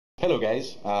Hello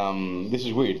guys, this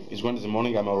is weird. It's Wednesday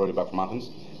morning, I'm already back from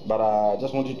Athens. But I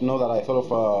just want you to know that I thought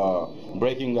of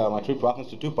breaking my trip to Athens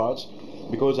to two parts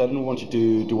because I didn't want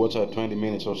you to watch a 20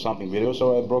 minutes or something video,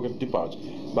 so I broke it to two parts.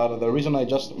 But the reason I'm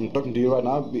talking to you right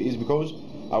now is because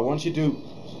I want you to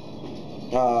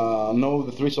know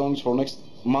the three songs for next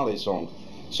Monday's song.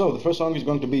 So the first song is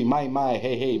going to be My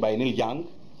Hey Hey by Neil Young.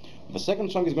 The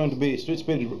second song is going to be Street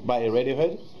Spirit by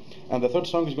Radiohead. And the third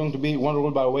song is going to be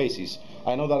Wonderwall by Oasis.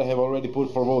 I know that I have already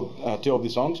put forward two of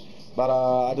these songs, but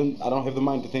I don't have the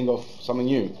mind to think of something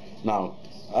new now.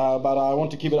 But I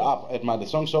want to keep it up at my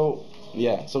song, so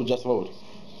yeah, so just vote.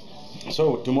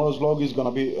 So tomorrow's vlog is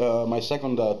gonna be my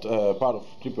second part of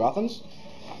Trip to Athens.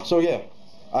 So yeah,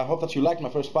 I hope that you liked my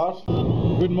first part.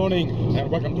 Good morning and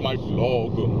welcome to my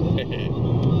vlog.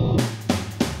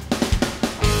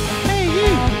 Hey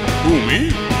you! Who, me?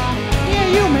 Yeah,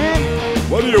 you man!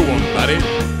 What do you want, buddy?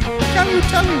 Can you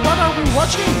tell me what are we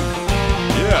watching?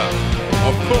 Yeah,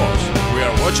 of course, we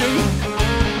are watching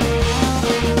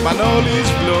Manoli's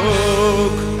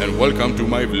vlog. And welcome to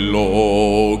my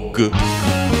vlog.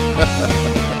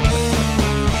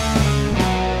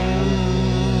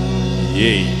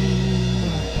 Yay.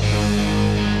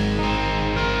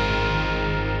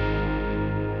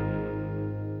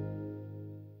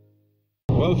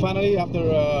 Well, finally, after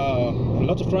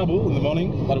lots of trouble in the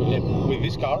morning, but with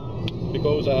this car,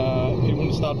 because it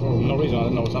wouldn't start for no reason, I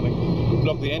don't know, something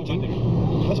blocked the engine.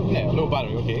 Yeah, low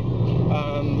battery, okay.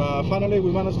 And finally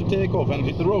we managed to take off and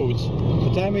hit the roads.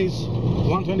 The time is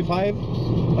 1:25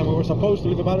 and we were supposed to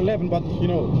leave about 11, but you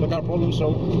know, the car problem,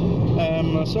 so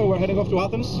we're heading off to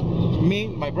Athens. Me,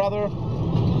 my brother,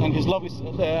 and his lovely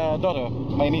daughter,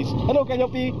 my niece. Hello,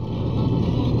 Calliope!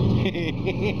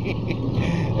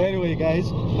 Anyway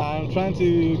guys, I'm trying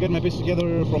to get my bits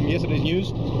together from yesterday's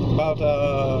news about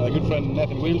a good friend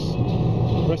Nathan Wills.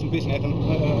 Rest in peace Nathan.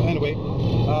 Anyway,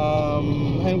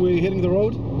 and we're hitting the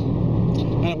road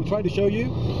and I will try to show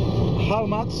you how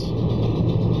much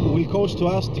it will cost to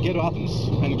us to get to Athens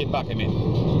and get back, I mean.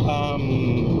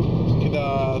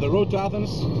 The road to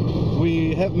Athens,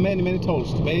 we have many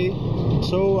tolls to pay,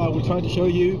 so I will try to show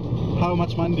you how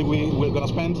much money we're gonna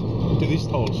spend to these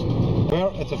tolls.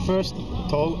 We're at the first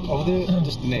toll of the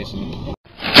destination.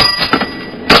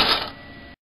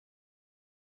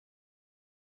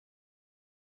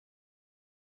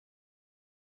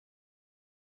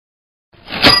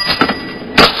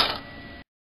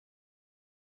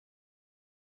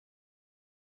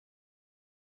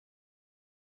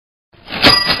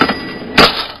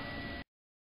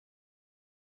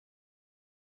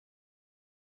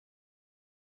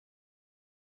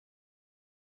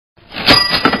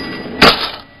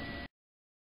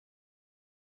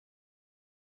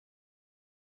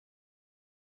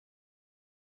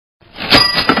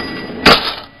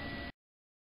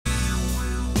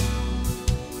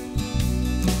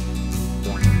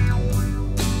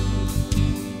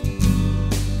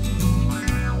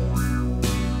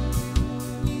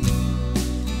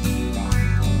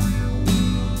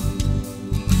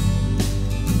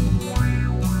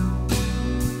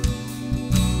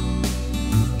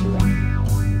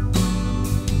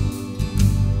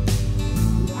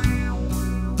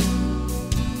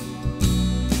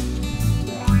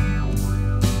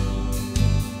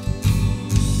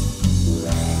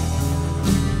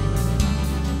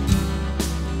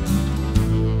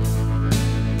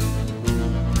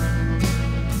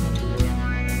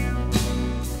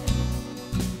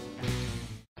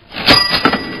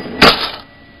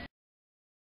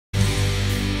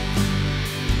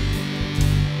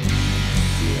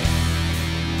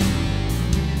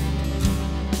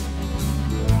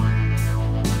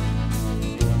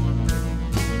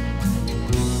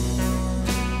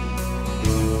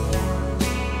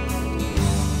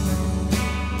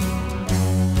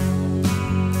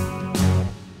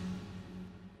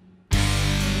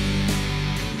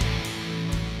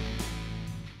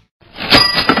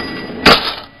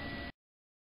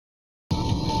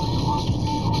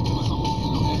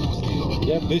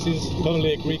 Yeah, this is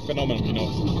totally a Greek phenomenon, you know.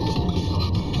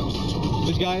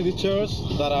 This guy, these chairs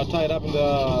that are tied up in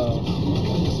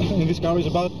this car is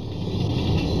about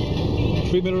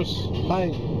 3 meters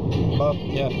high, about,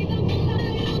 yeah.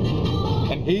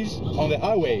 And he's on the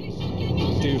highway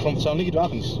from Thessaloniki to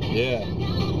Athens. Yeah,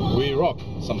 we rock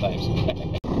sometimes.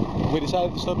 We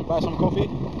decided to stop to buy some coffee.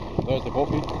 There's the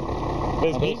coffee.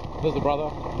 There's me. There's the brother.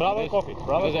 Brother coffee.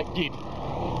 Brother. There's a kid.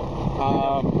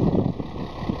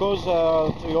 Because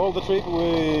all the trip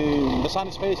the sun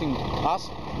is facing us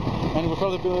and we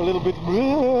felt a little bit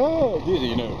dizzy,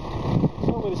 you know.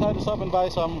 So we decided to stop and buy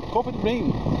some coffee to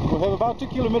drink. We have about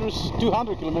 200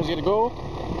 kilometers yet to go.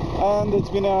 and it's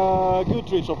been a good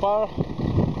trip so far.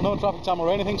 No traffic jam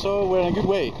or anything, so we're in a good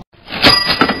way.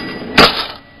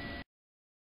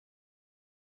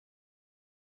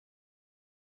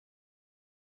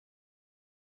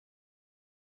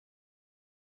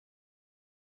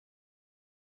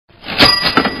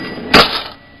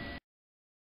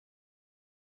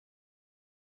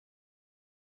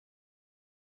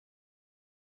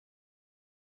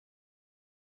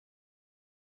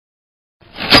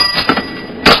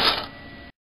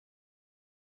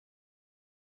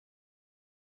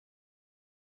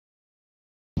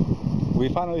 We're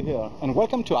finally here, and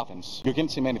welcome to Athens. You can't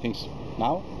see many things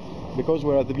now because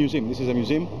we're at the museum. This is a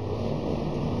museum.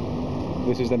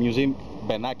 This is the museum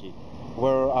Benaki,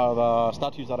 where are the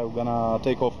statues that I'm gonna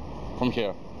take off from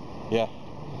here. Yeah.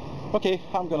 Okay,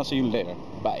 I'm gonna see you later.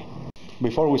 Bye.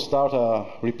 Before we start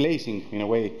replacing, in a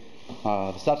way,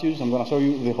 the statues, I'm gonna show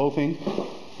you the whole thing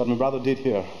that my brother did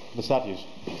here. The statues.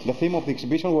 The theme of the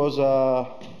exhibition was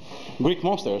Greek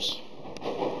monsters.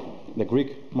 The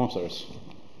Greek monsters.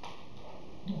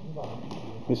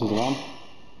 This is the one.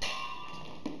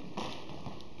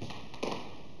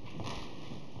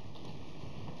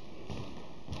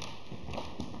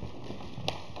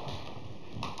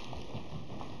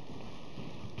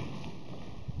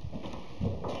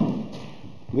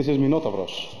 This is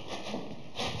Minotavros.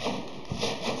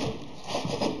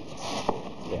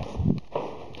 Yeah.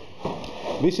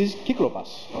 This is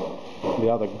Kyklopas, the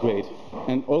other great.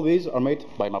 And all these are made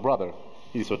by my brother.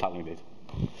 He's so talented.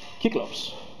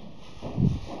 Kyklops.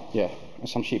 Yeah, and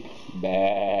some sheep.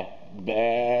 Bah,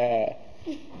 bah.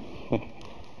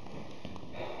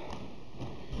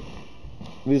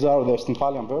 These are the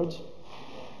Stymphalian birds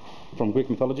from Greek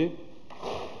mythology.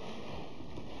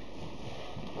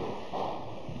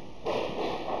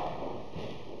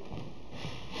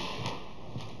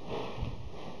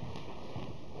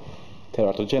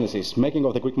 Teratogenesis, making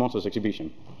of the Greek monsters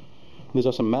exhibition. These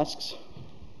are some masks.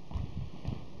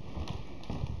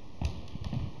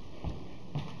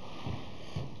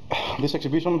 This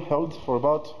exhibition held for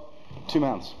about 2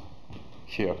 months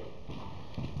here.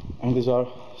 And these are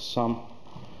some,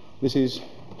 this is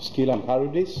Scylla and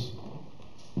Charybdis.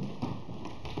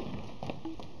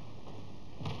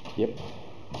 Yep.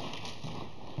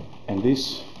 And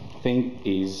this thing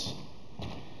is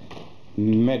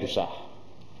Medusa.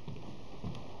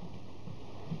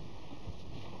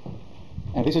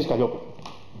 And this is Calliope.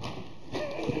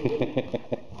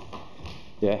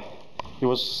 Yeah, it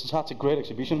was such a great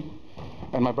exhibition,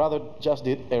 and my brother just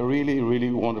did a really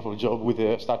wonderful job with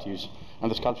the statues and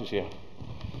the sculptures here.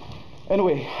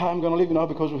 Anyway, I'm gonna leave you now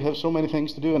because we have so many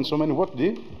things to do and so many work to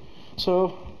do.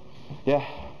 So, yeah,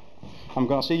 I'm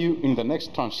gonna see you in the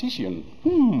next transition.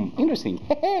 Interesting.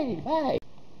 Hey, bye.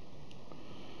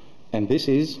 And this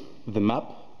is the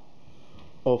map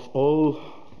of all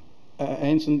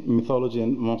ancient mythology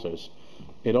and monsters.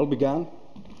 It all began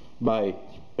by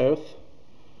Earth,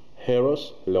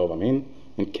 Eros, love, and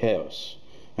chaos.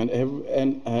 And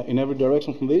in every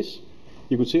direction from this,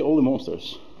 you could see all the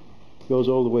monsters. It goes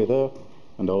all the way there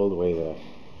and all the way there.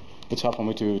 It's hard for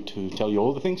me to tell you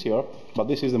all the things here, but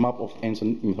this is the map of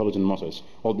ancient mythology and monsters.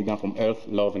 All began from Earth,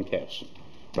 love, and chaos.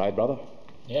 Right, brother?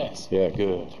 Yes. Yeah,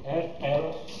 good. Earth,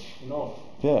 Eros, love.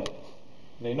 Yeah.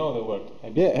 They know the word.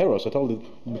 Yeah, Eros, I told you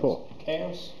before.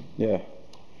 Chaos. Yeah.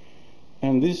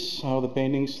 And these are the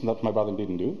paintings that my brother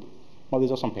didn't do. Well,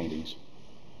 these are some paintings.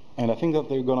 And I think that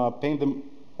they're gonna paint them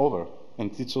over.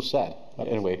 And it's so sad. But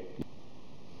anyway.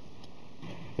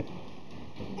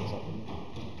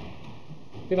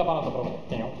 Τι θα πάω να το πρώτο.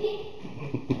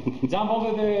 Jump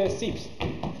over the seats.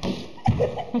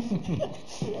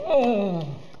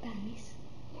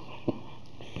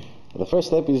 The first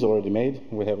step is already made.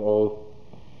 We have all,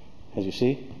 as you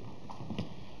see.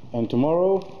 And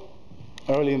tomorrow,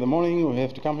 early in the morning, we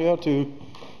have to come here to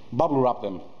bubble wrap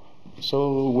them,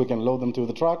 so we can load them to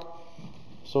the truck,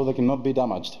 so they cannot be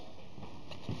damaged.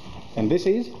 And this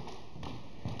is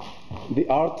the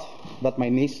art that my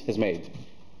niece has made.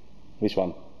 This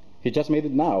one. He just made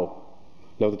it now.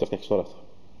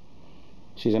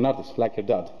 She's an artist, like her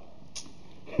dad.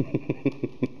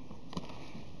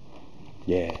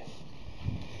 Yeah.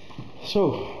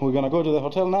 So, we're gonna go to the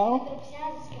hotel now.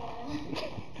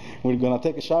 We're gonna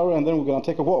take a shower and then we're gonna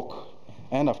take a walk.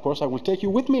 And of course I will take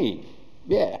you with me.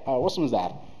 Yeah, how awesome is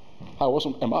that? How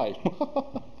awesome am I?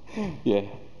 Yeah.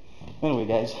 Anyway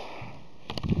guys.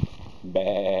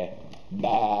 Bah,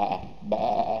 bah,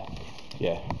 bah.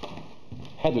 Yeah.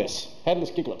 Headless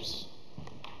Kyklops.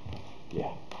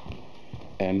 Yeah.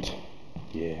 And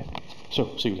yeah.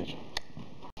 So, see you later.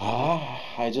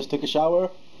 I just took a shower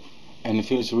and it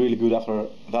feels really good after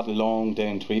that long day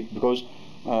and trip, because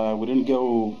We didn't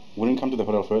come to the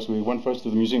hotel first. We went first to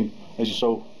the museum, as you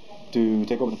saw, to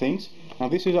take over the things.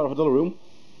 And this is our hotel room.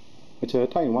 It's a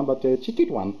tiny one, but it's a cute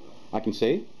one, I can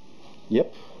say.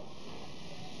 Yep.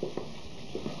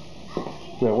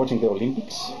 We are watching the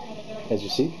Olympics, as you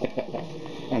see.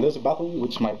 And there's a bathroom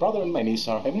which my brother and my niece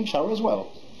are having a shower as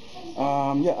well.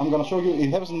 Yeah, I'm gonna show you.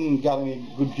 It hasn't got any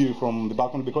good view from the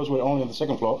balcony because we're only on the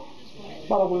second floor,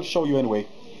 but I will show you anyway.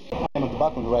 I'm on the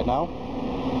balcony right now.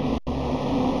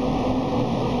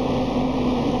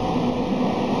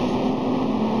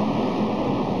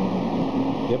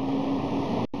 Yep.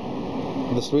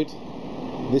 This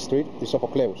street is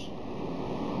Sophocleus,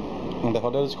 and the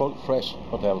hotel is called Fresh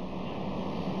Hotel.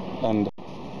 And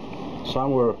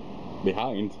somewhere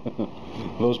behind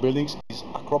those buildings is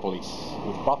Acropolis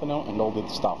with Parthenon and all that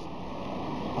stuff.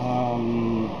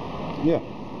 Yeah.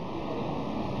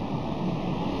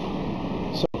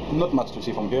 So not much to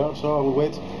see from here. So I will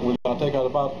wait. We're gonna take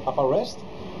about half a rest,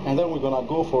 and then we're gonna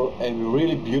go for a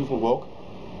really beautiful walk.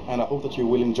 And I hope that you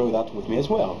will enjoy that with me as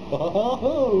well.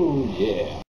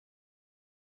 Yeah.